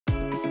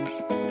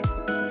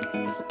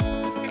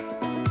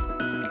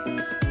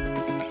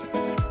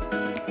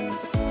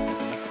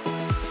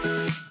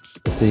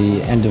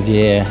the end of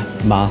year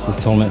Masters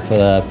tournament for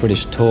the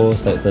British Tour,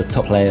 so it's the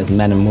top players,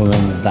 men and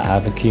women, that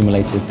have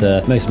accumulated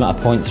the most amount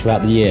of points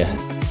throughout the year.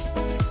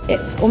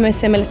 It's almost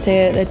similar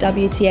to the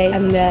WTA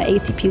and the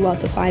ATP World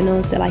Tour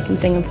Finals, so like in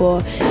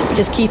Singapore, but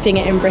just keeping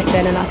it in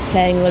Britain and us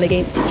playing all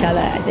against each other.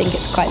 I think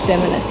it's quite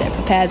similar, so it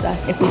prepares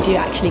us if we do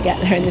actually get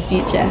there in the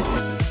future.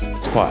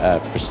 It's quite a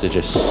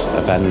prestigious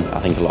event. I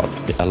think a lot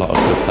of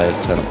good players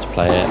turn up to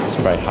play it. It's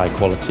a very high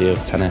quality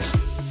of tennis.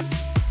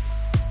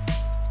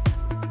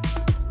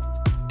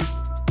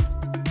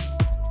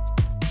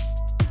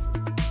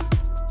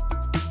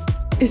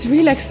 It's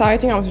really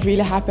exciting. I was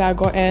really happy I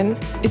got in.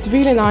 It's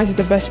really nice with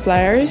the best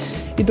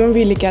players. You don't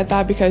really get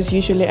that because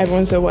usually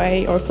everyone's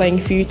away or playing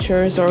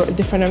futures or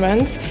different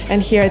events.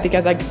 And here they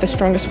get like the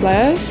strongest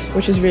players,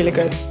 which is really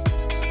good.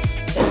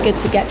 It's good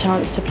to get a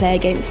chance to play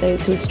against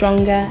those who are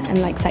stronger and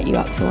like set you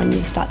up for when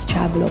you start to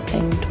travel or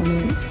playing in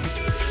tournaments.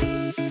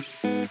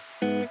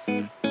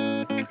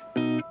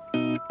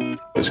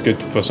 It's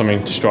good for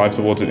something to strive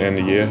towards at the end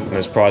of the year, and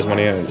there's prize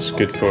money, and it's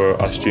good for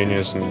us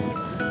juniors and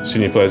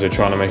senior players who are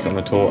trying to make it on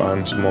the tour to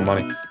earn some more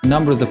money. A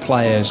number of the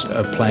players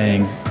are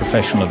playing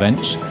professional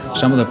events,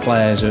 some of the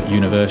players are at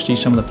university,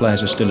 some of the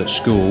players are still at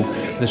school.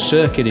 The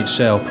circuit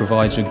itself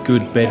provides a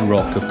good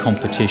bedrock of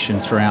competition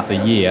throughout the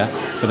year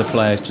for the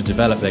players to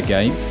develop their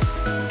game.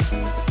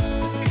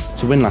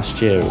 To win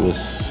last year, it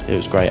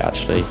was great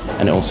actually,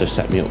 and it also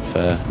set me up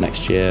for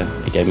next year.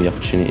 It gave me the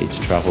opportunity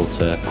to travel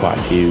to quite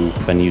a few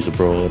venues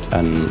abroad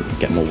and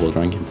get more world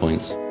ranking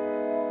points.